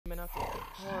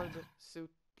Build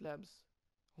suit labs.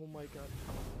 Oh my god.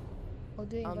 How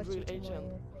do I invite you Unreal to Agent. my...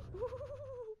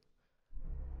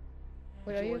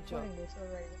 Wait, are you Georgia. recording this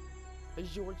already?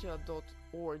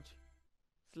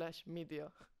 Georgia.org/media.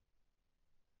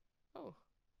 Oh.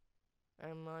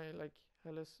 Am I like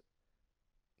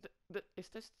is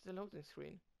this the loading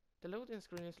screen? The loading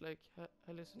screen is like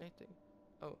hallucinating.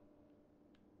 Oh.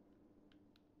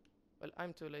 Well,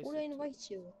 I'm too lazy How do I to... invite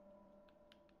you?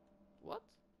 What?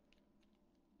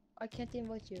 I can't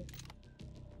invite you.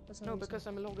 For some No, reason. because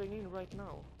I'm logging in right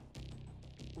now.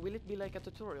 Will it be like a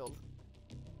tutorial?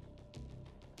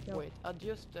 No. Wait,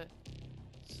 adjust the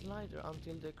slider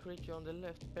until the creature on the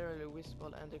left barely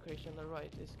visible and the creature on the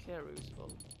right is clearly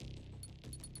visible.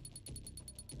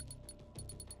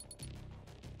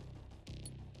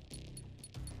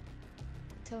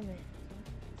 Tell me.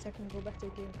 So I can go back to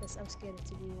the game because I'm scared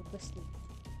to be busted.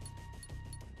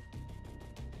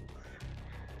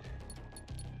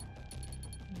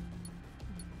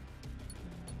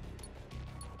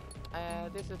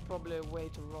 This is probably way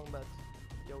too wrong, but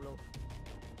YOLO.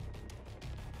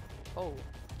 Oh.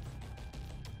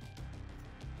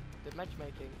 The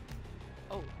matchmaking.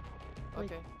 Oh.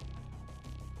 Wait. Okay.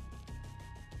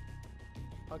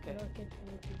 Okay. No, I can't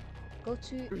invite you. Go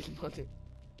to... Real money.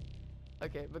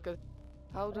 Okay, because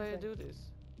how do I do this?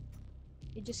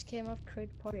 It just came up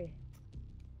create party.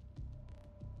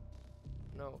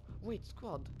 No. Wait,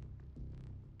 squad.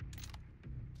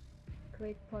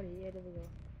 Create party, yeah, there we go.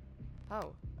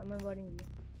 How? I'm inviting you.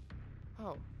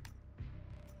 How?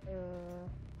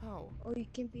 How? Oh, you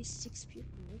can be 6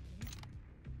 people. Okay.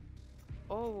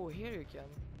 Oh, here you can.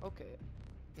 Okay.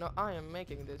 No, I am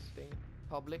making this thing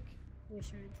public. Yeah,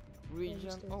 sure.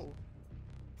 Region. Yeah, Oh.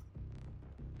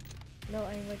 No,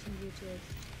 I'm inviting you to it.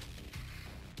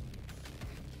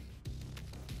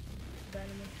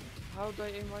 Bannerman. How do I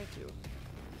invite you?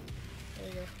 There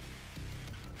you go.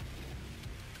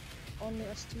 Only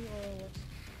us two or what?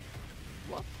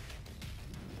 What?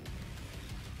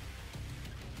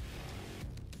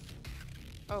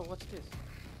 Oh, what's this?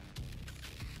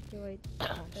 Okay, wait.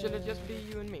 Should it just be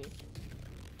you and me?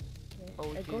 Yeah.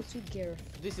 Oh, go to gear.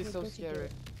 This is so scary.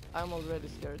 I'm already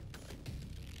scared.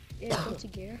 Yeah, go to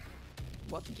gear.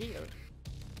 What gear?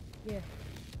 Yeah.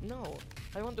 No,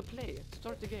 I want to play.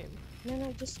 Start the game.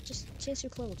 No, just change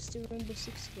your clothes to Rainbow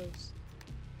Six clothes.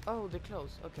 Oh, the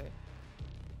clothes. Okay.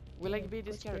 Will I be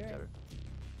this character?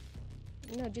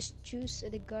 No, just choose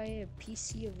the guy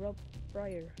PC of Rob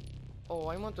Pryor. Oh,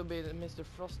 I want to be the Mr.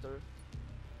 Froster.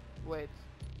 Wait,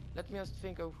 let me just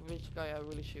think of which guy I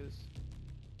will choose.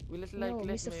 Will it like no,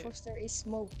 let Mr. me... Foster is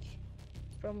Smoke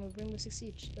from Rainbow Six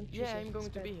Siege. Don't choose I'm going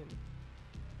to be him.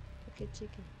 Okay,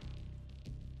 chicken.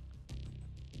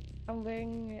 I'm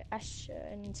wearing Ash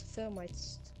and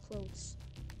Thermite's clothes.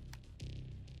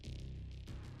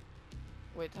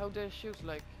 Wait, how do I choose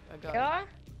like a guy? Ja?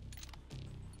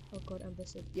 Oh god, I'm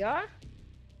busted. Ja?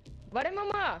 Var är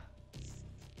mamma?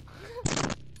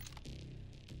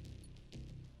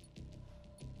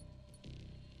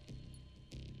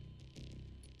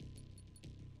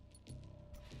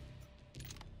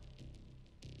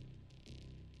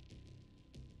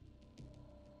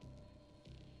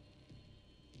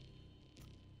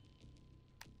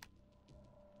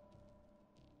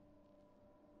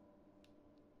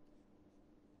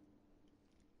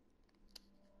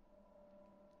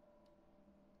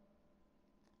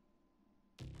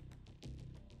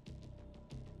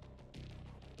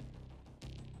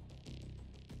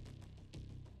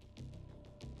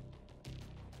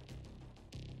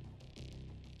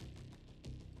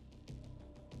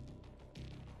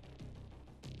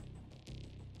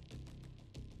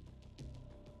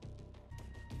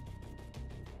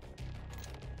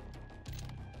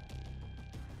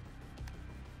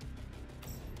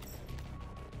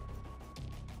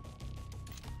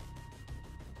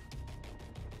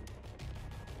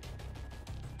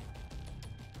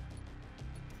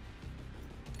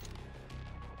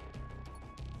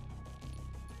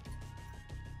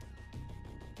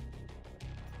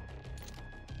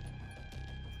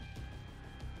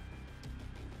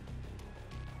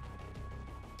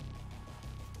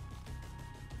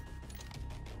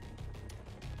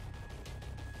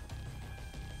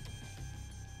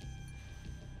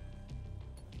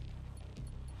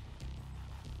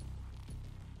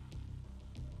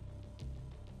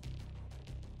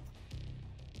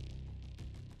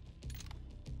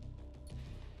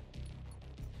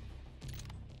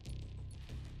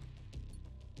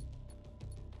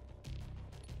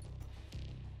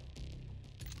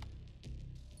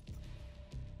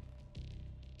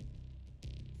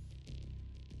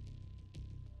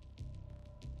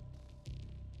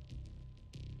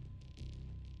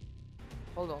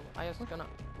 Hold on, I just gonna...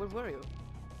 Where were you?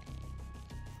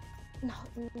 No,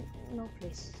 no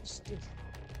place. Just do it.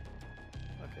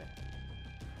 Okay.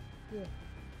 Yeah,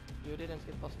 You didn't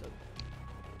get busted.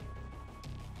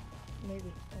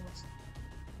 maybe, almost.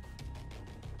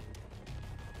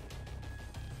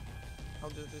 How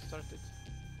did we start it?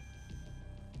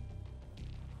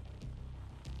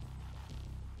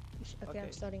 Okay, I'm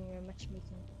Okay. starting matchmaking.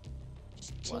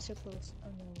 Just change What? your clothes. Oh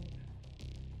no.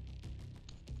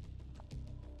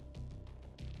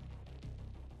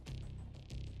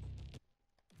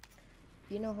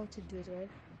 You know how to do it, right?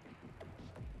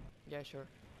 Yeah, sure.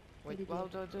 What Wait, did how you-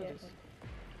 do I do yeah, this?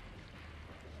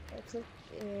 Click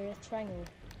triangle.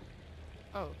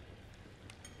 Oh,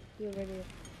 You already.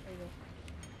 There you go.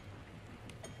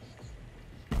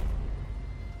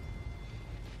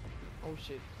 oh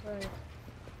shit. Right.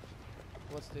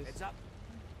 What's this? Heads up.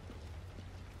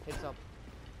 Heads up.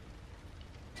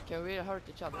 Can we hurt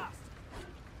each other?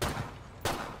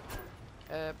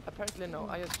 Apparently no.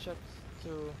 I just shot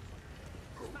to...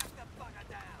 Smack the bugger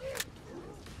down.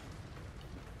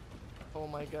 Oh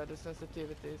my god, the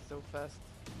sensitivity is so fast.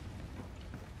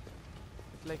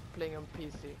 It's like playing on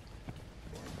PC.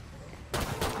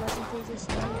 Nothing please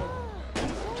standard.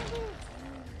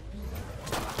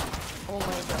 Oh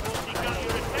my god. You got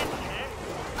your attention, eh?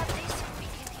 A decent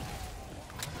beginning.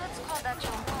 Let's call that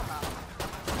your warm-up.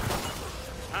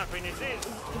 Happiness is.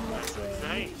 That's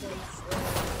Say.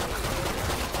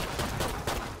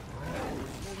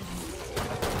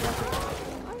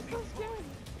 I'm so scared.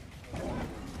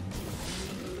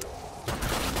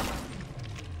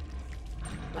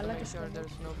 I Gotta like make the sure standard.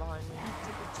 there's no behind me.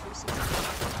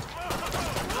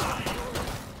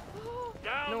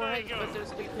 Down No they heads, go. but they're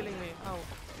still killing me. Ow.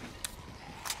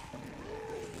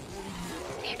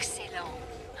 Excellent.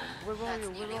 Where are That's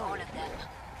you? nearly Where all are you? of them.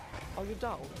 Are you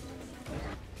down?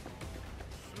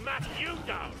 Smash you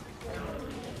down.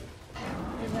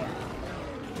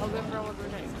 I'll go throw a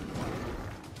grenade.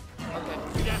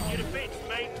 Okay. Gas you to bits,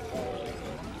 mate.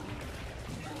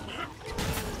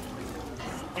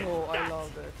 Oh, I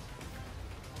love it.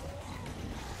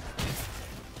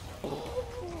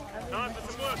 Time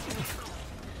for some work.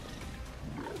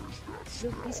 So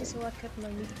this is how I cut my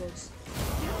meatballs.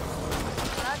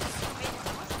 Glad to see you made it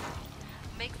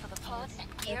through. Make for the pod and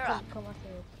gear up. Come after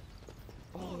it.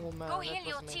 Oh man, Go that heal was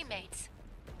your amazing. teammates.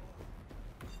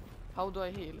 How do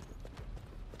I heal?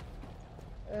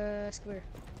 Square.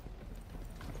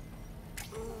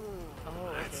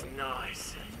 Oh, That's okay.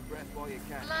 nice. Breath while you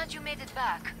can. Glad you made it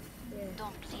back. Yeah.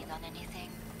 Don't bleed on anything.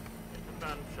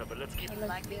 Banter, but let's keep If I you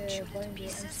like being chewed into buying the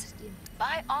pieces, M16.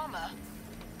 buy armor.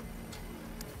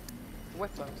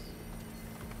 Weapons.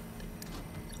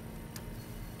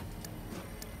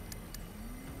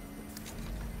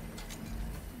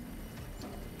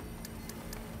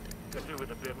 could do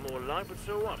with a bit more light, but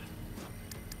so what?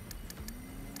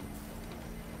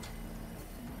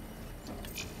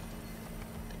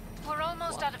 We're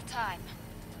almost out of time.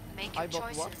 Make your I bought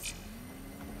choices. what?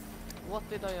 What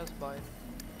did I just buy?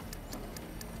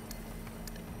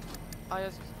 I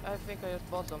think I just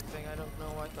bought something. I don't know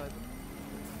what I.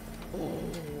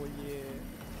 Oh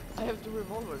yeah. I have 2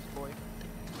 revolvers, boy.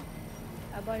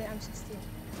 I bought an M16.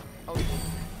 Oh, You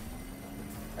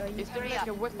is there Hurry like up.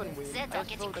 a weapon wheel? Zeds I are just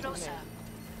getting throw the closer. grenade.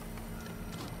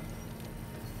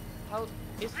 How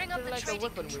is Bring there up the like a trading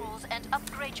weapon wheel? controls and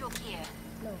upgrade your gear.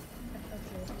 No.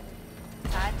 Okay.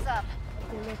 Time's up.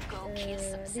 Okay, look. Go kill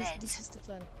some this Zeds. is the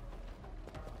plan.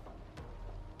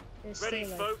 There's Ready,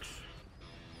 still, folks?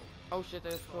 Oh shit! I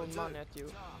just throw money at you.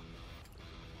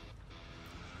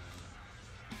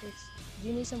 Do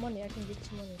you need some money? I can give you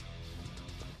some money.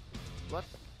 What?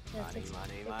 Yeah, Money, take some-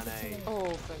 money, take money. some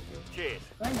Oh, thank you. Cheers.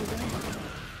 Behind you, behind you.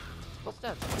 What's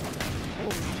that? Oh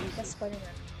Jesus! That's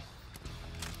Spider-Man.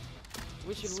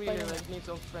 We should really Spider-Man. like need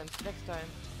some friends next time.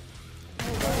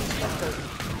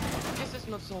 Oh, This is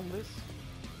not zombies.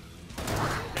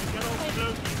 Get all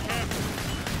close, be careful.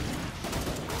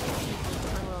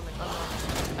 I'm running.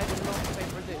 I did not pay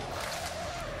for this.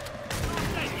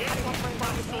 Hey, yeah, you want my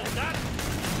sort that?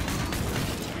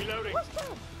 Reloading. What's that?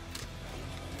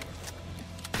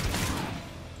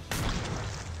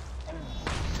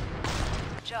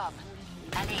 Good job.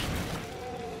 Allez.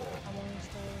 I'm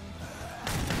almost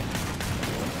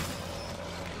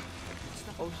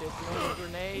Oh shit! No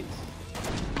grenades.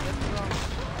 Let's run.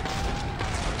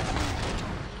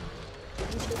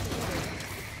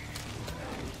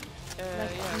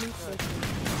 Like, Yeah. meat Sure.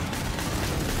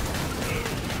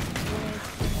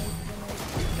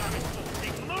 Damn it,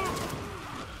 something move!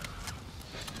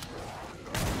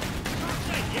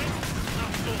 Hey, yeah,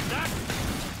 I'll sort that.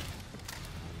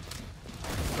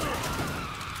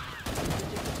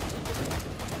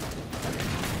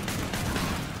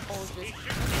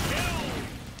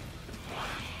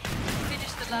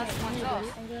 one's Hey, buddy,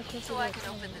 off, I'm gonna close so the I door. can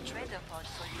open the trader pod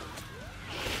for you.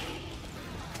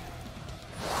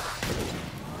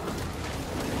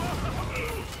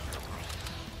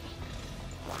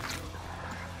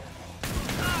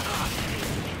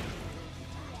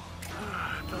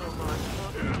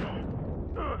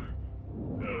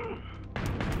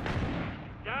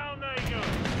 Down they go.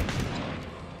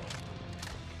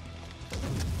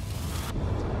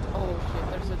 Oh shit,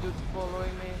 there's a dude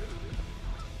following me.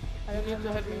 I You don't need have to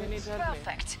my help me, you need bullets. to help me.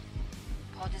 Perfect.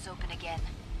 Pod is open again.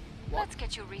 What? Let's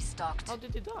get you restocked. How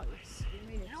did he die? We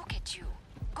made it. Look at you.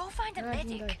 Go find a No, I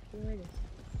didn't medic. die. We made it.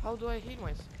 How do I heal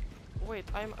myself? Wait,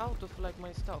 I'm out of like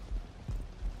my stuff.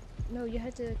 No, you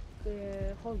had to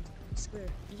hold square.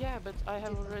 Yeah, but I have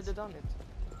Difference. already done it.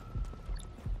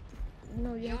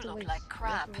 No, you You have to look wait. like You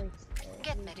have to crap. wait.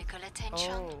 Get wait. medical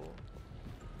attention. Oh.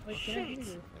 Wait, can I heal Shit.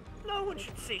 you? No one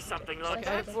should see something like Okay,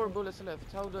 I have that. 4 bullets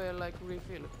left. How do I like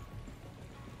refill?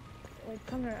 Wait,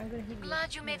 come here. I'm gonna heal you.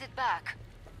 Glad you made it back.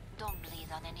 Don't bleed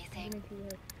on I'm anything. gonna heal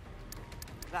you.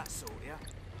 That sort, yeah?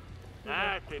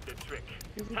 That did the trick.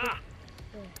 Is it Ha!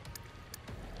 good?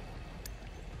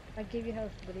 I gave you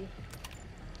health, buddy.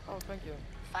 Oh, thank you.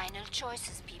 Final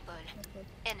choices, people. Okay.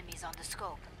 Enemies on the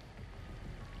scope.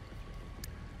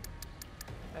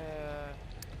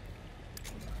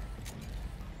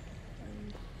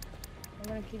 I'm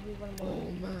gonna give you one more.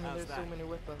 Oh man, How's there's so that? many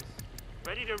weapons.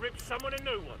 Ready to rip someone a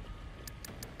new one.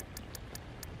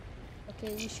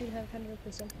 Okay, you should have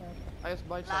 100% now. I just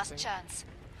buy Last something. chance.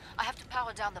 I have to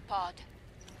power down the pod.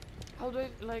 How do I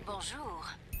like Bonjour.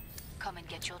 Come and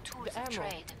get your tools The of ammo.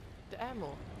 trade. the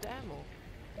ammo? The ammo.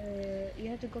 You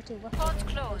have to go to weapon. Pod's and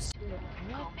closed. do it.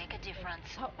 Go make a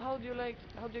difference. How do you like?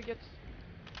 How do you get?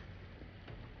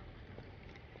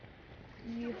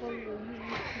 You hold. You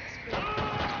click square.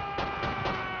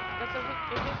 That's a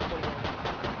invisible one.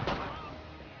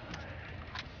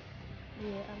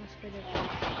 Yeah, I'm spread it.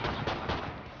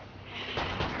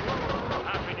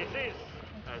 Happiness is,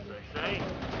 as they say.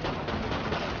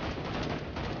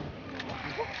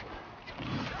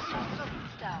 Shots are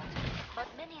reached out, but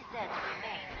many Zeds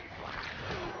remain.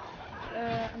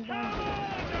 I'm down.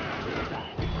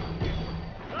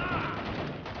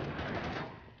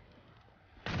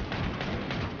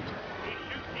 He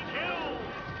shoots, he kills.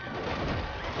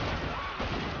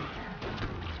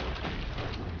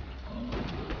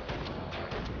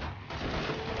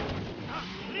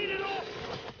 Lead it off.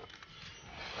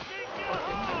 Dig your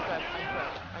I'm heart. trapped. I'm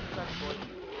trapped. I'm trapped, boy.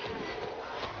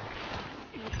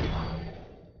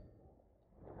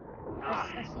 I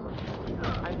see you.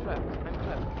 I'm trapped. I'm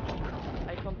trapped.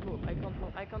 I can't move. I can't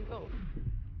move. I can't go.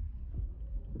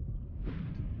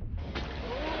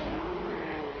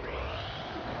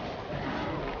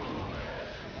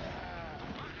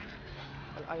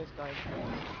 I just died.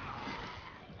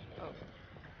 Oh.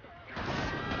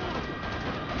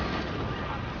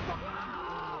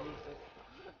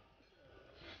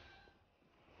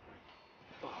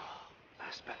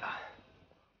 That's better.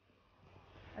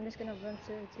 I'm just gonna run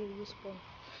till you spawn.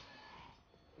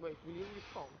 Wait, will you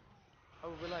respawn? Or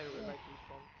will I like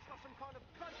respawn? Got some kind of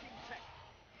cloaking tech.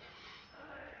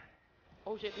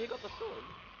 Oh shit, he got a sword.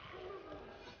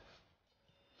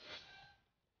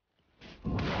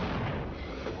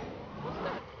 What's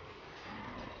that?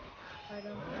 I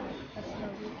don't know. That's not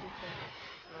really good.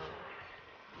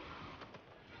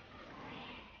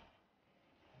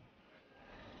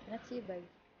 That's you, babe.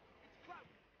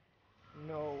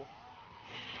 No.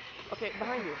 Okay,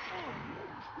 behind you.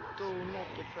 Do not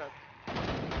get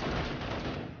trapped.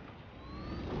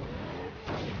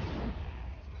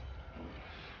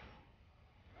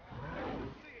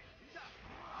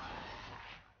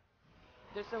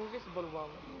 There's an invisible one.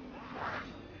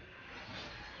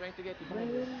 Trying to get you When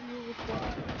behind will you. you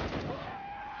respond?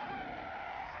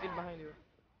 Still behind you.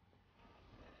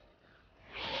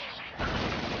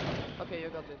 Okay, you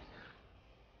got it.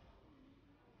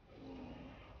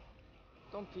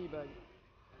 Don't teabag.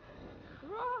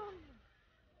 Run!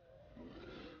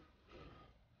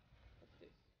 What's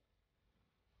this?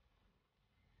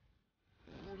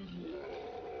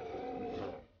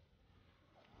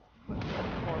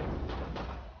 Points.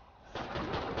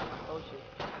 Oh shit.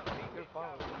 You're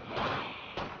far.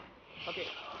 Okay,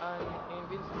 I'm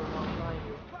invincible now behind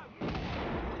you.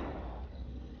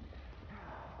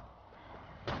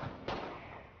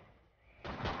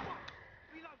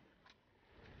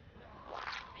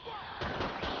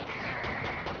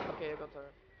 Okay, I got her.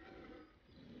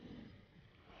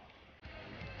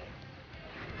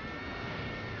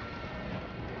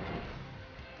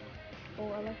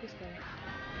 Oh, I like this guy.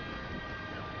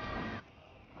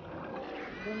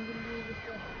 When will you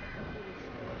respond? I can do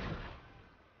this.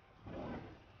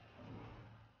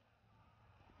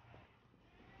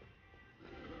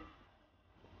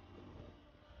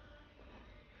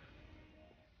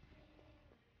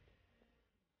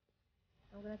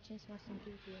 I'm gonna change my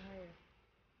sensitivity higher.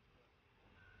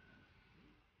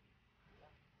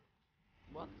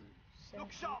 What?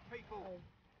 Look sharp, people!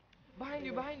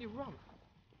 75. Behind you, run!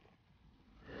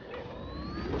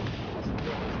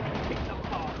 Pick them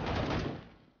apart.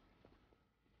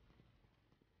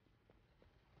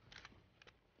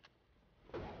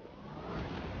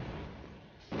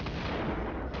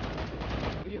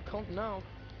 You can't now.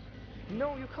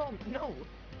 No, you can't. No.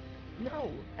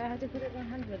 No. I have to put it on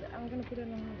 100. I'm gonna put it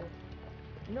on 100.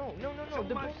 No. It's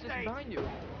The boss almost is dead. behind you.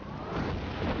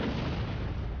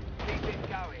 Keep it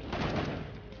going.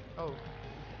 Oh.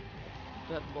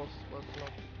 That boss was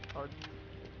not hard.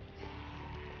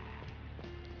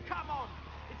 Come on!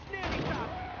 It's nearly done!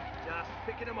 Just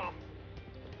picking them off.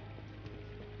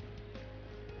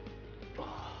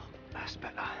 Oh, that's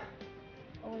better.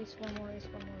 Oh, it's one more, it's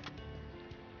one more.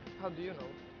 How do you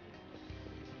know?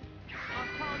 I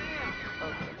can't hear!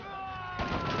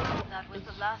 Okay. That was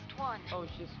the last one. Oh,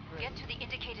 she's great. Get to the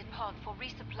indicated pod for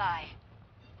resupply.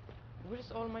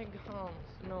 Where's all my guns?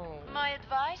 No. My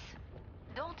advice?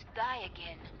 Don't die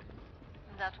again.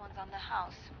 That one's on the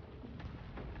house.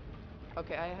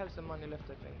 Okay, I have some money left,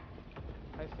 I think.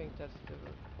 I think that's the,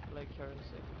 like,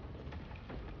 currency.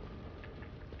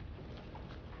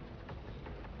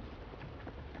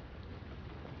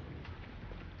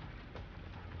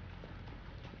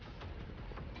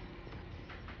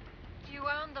 You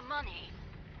earned the money.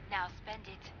 Now spend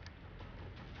it.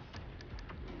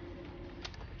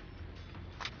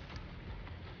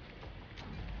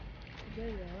 There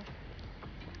you are.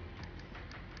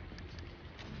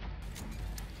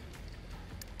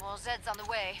 More Zeds on the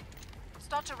way.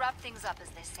 Start to wrap things up, as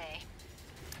they say.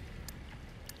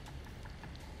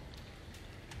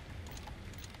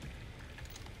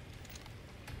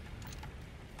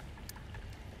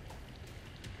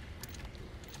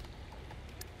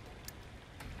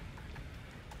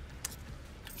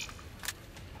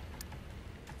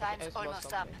 Time's Yes, boss, almost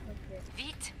up. something. Okay.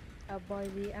 Vite, I'll buy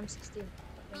the M16.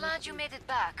 glad you made it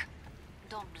back.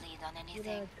 Don't bleed on With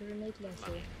anything. a grenade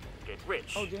launcher. Get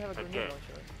rich. Oh, do you have a grenade again.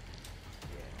 launcher?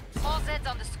 More Zeds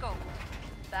on the scope.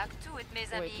 Back to it, mes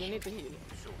Wait, you amis. need to heal.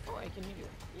 Oh, I can heal you.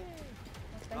 Yay.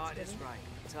 Oh, Right, thanks, this buddy.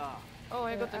 right. Guitar. Oh,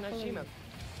 I got an I follow achievement.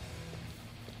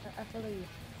 I follow you.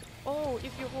 Oh,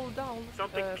 if you hold down,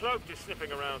 Something cloaked is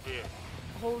sniffing around here.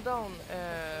 hold down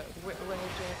when you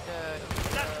change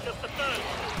That's just the first.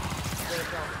 the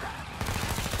gun.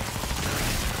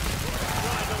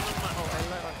 Right on the money. Oh, I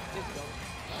like this gun.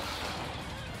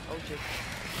 Oh shit.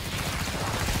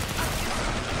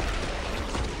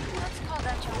 Let's call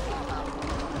that your warm-up.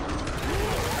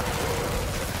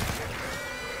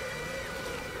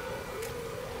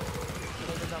 Can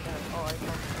I get down there? Oh, I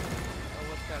can't. Oh,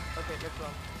 what's that? Okay, let's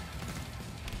run.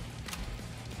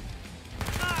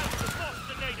 Now the boss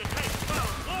grenade takes foul.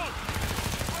 Launch!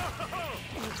 Whoa!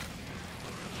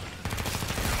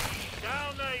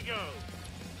 Down they go.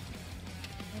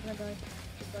 I'm gonna die.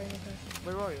 Goodbye, Nicholas.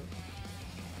 Where are you?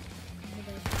 I'm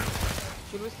gonna die.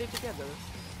 Should we stay together?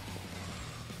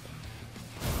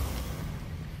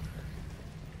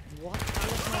 What?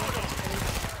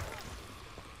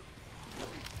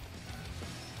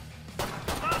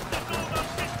 Master's almost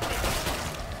victory.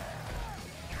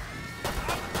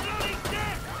 I'm bloody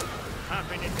dead.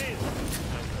 Happiness is,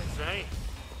 as they say.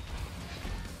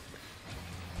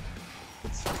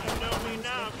 You know me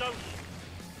now, don't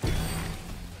you?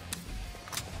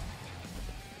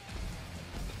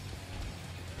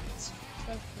 It's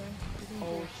tough, man. You can do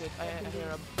Oh it. shit, I can do hear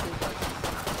it. a big guy.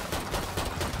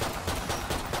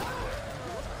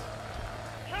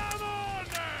 Come on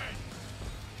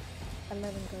then!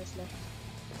 11 guys left.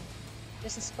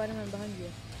 There's a Spider-Man behind you.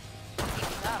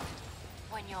 Keep it up.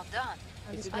 When you're done,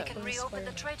 I'm Is just it I that? can fucking reopen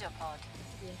the Spider-Man. trader pod.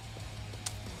 Yeah.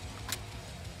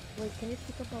 Wait, can you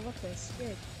pick up my weapons? Yeah,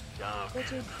 Dark, Go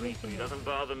to your creepy drinking. doesn't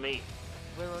bother me.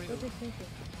 Where are go you? to thinking.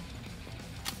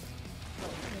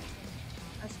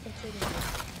 I'm spectating you.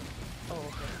 Oh,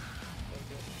 okay. Thank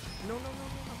you. No.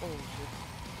 Oh shit.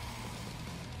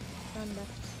 Stand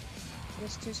left.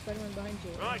 There's 2 Spider-Man behind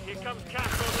you. Right, and here one comes there.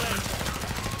 Cash on left.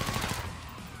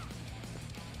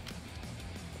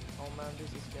 Oh man, this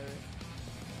is scary.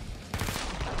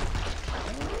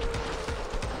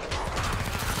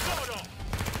 Sword off!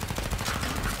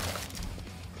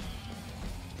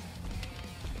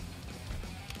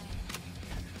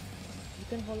 You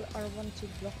can hold R1 to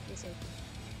block this up.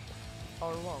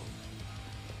 R1.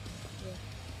 Yeah.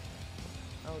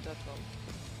 Oh, that one.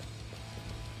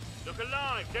 Look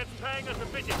alive, Dead's paying us a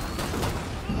visit.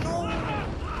 No!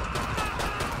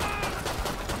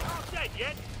 Not dead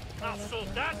yet. I'll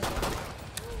sort that.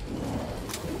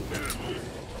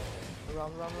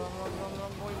 Run,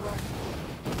 boy, run.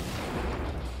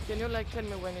 Can you like tell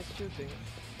me when he's shooting?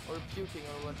 Or puking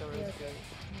or whatever it's doing?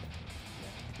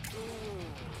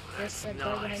 There's a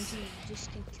guy behind you. You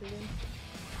just can kill him.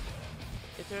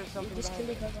 Is there something Just kill behind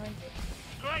the me? guy behind you.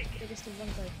 Great! There is the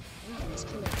one guy. Just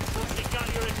kill him. He got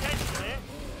your attention, eh?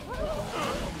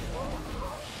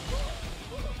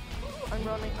 I'm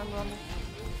running.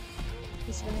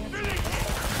 He's running after Finish! you.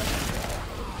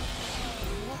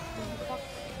 What the fuck?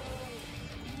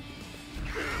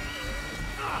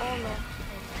 Oh no.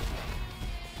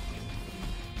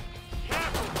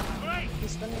 Careful! Great!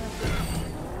 He's running after you.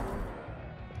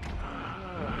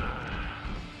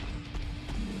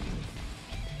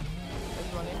 Let's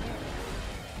run in.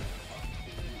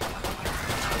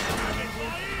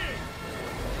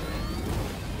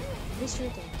 He's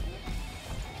shooting.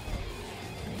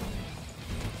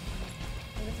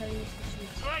 What are you shooting?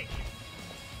 Great!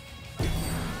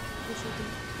 He's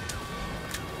shooting.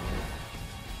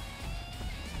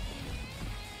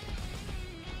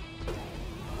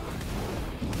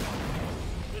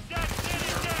 The dead's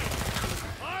nearly dead!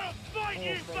 I'll fight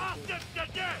you thank you. bastards to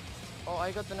death! Oh,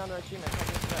 I got another achievement.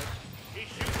 Fucking smash. He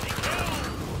shoots, he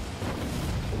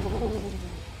kills!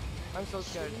 I'm so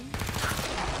scared.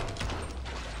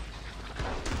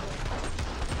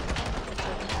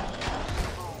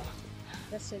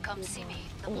 That's a Come good see one. me.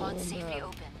 The pod's safely man.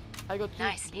 open. I got 2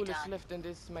 Nicely bullets done. left in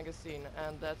this magazine,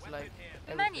 and that's like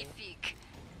everything. Magnifique.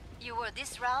 You were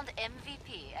this round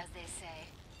MVP, as they say.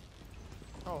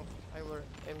 Oh, I were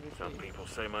Some MVP. people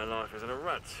say my life is in a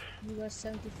rut. You got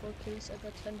 74 kills, I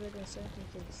got 117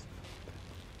 kills.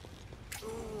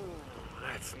 Ooh,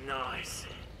 that's nice.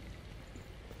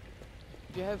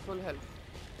 Do you have full health?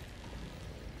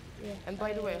 Yeah. And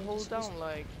by the way, hold just down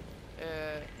like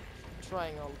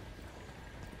triangle.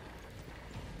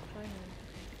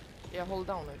 Yeah, hold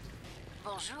down it.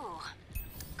 Bonjour.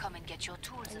 Come and get your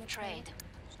tools of trade.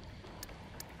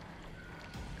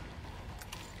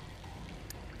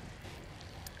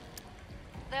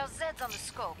 There's Zeds on the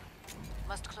scope.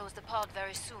 Must close the pod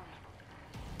very soon.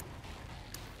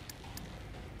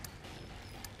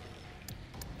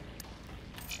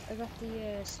 I got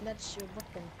the sledge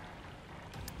weapon.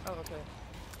 Oh, okay.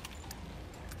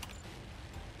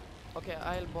 Okay,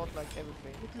 I'll bought like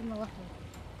everything. Look at my weapon.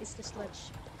 It's the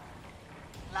sledge.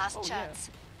 Last Oh, yeah. chance.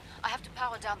 I have to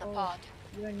power down the Oh. pod.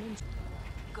 You're a ninja.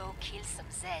 Go kill some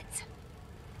Zeds.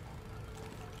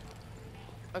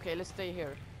 Okay, let's stay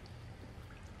here.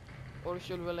 Or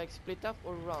should we like split up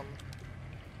or run?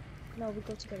 No, we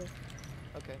go together.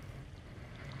 Okay.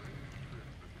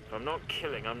 If I'm not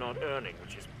killing, I'm not earning,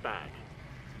 which is bad.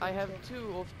 I have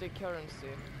 2 of the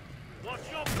currency.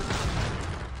 Watch your...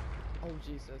 Oh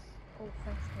Jesus. Oh,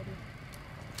 thanks, buddy.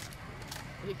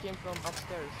 He came from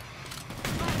upstairs.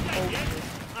 Not dead yet!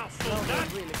 I'll Now sort they're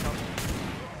that! really coming.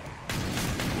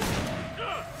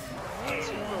 Ugh.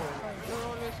 You're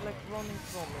always like running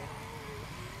from me.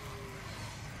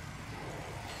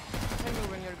 Tell me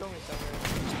when you're going somewhere.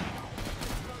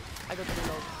 I got to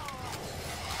reload.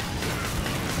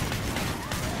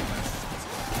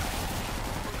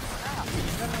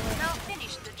 Now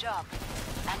finish the job.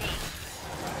 Annie.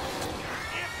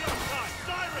 Here's your time,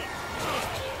 siren!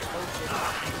 Oh shit.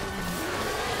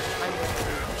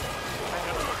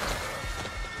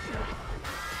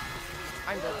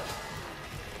 I'm dead.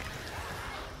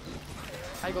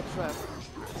 I got trapped.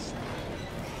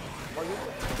 Are you?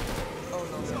 Oh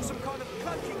no. It's got some kind of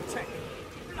cloaking tech.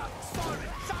 Blood, siren,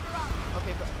 sucker up!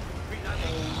 Okay, but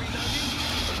Reloading, reloading.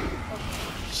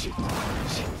 shit.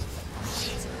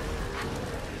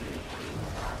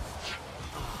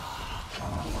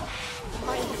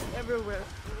 Behind you, everywhere.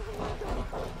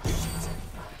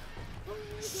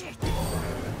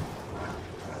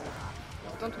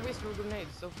 Don't waste your grenades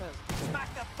so fast. Smack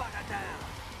the bugger down.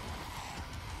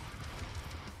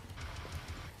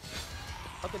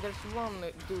 Okay, there's one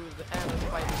dude and a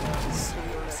spider to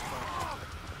your left one.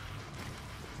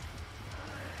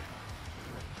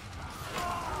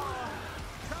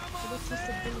 So this is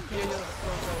the bullet. You just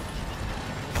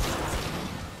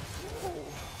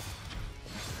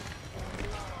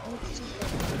I need to shoot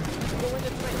them. go in the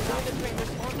train, there's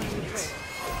armor in the train.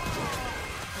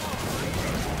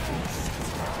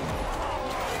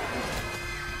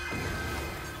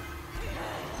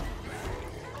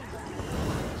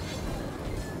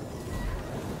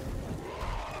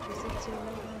 Is it too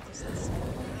late now to say so?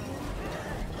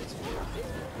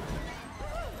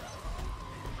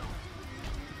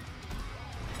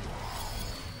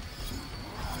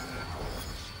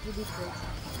 We did great.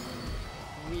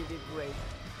 We did great.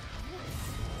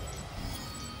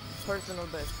 Personal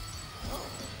best.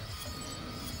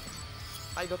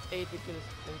 I got 80 kills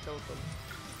in total.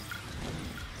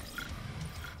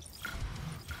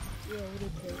 Yeah,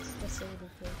 80 kills. That's 80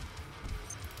 kills.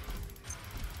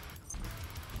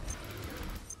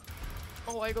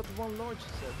 Oh, I got one large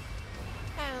set.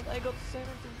 And I got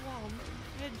 71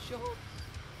 headshots.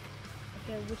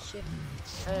 Okay, which ship?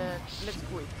 Let's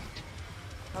quit.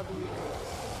 How do we quit?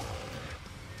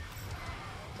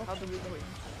 How do we quit?